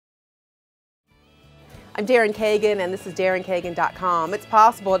I'm Daryn Kagan, and this is DarynKagan.com. It's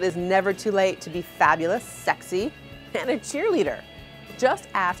possible it is never too late to be fabulous, sexy, and a cheerleader. Just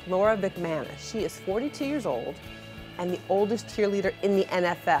ask Laura McManus. She is 42 years old and the oldest cheerleader in the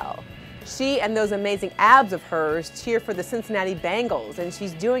NFL. She and those amazing abs of hers cheer for the Cincinnati Bengals, and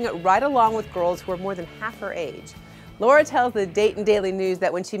she's doing it right along with girls who are more than half her age. Laura tells the Dayton Daily News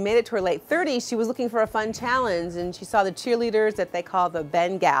that when she made it to her late 30s, she was looking for a fun challenge, and she saw the cheerleaders that they call the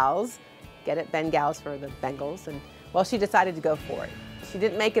Bengals. Get it? Bengals for the Bengals. And well, she decided to go for it. She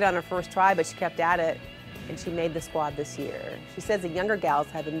didn't make it on her first try, but she kept at it, and she made the squad this year. She says the younger gals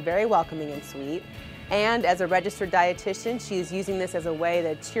have been very welcoming and sweet. And as a registered dietitian, she is using this as a way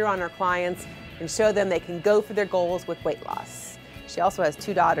to cheer on her clients and show them they can go for their goals with weight loss. She also has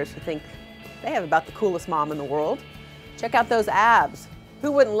 2 daughters who think they have about the coolest mom in the world. Check out those abs.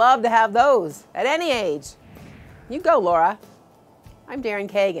 Who wouldn't love to have those at any age? You go, Laura. I'm Daryn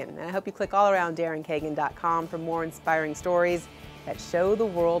Kagan, and I hope you click all around DarynKagan.com for more inspiring stories that show the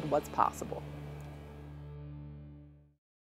world what's possible.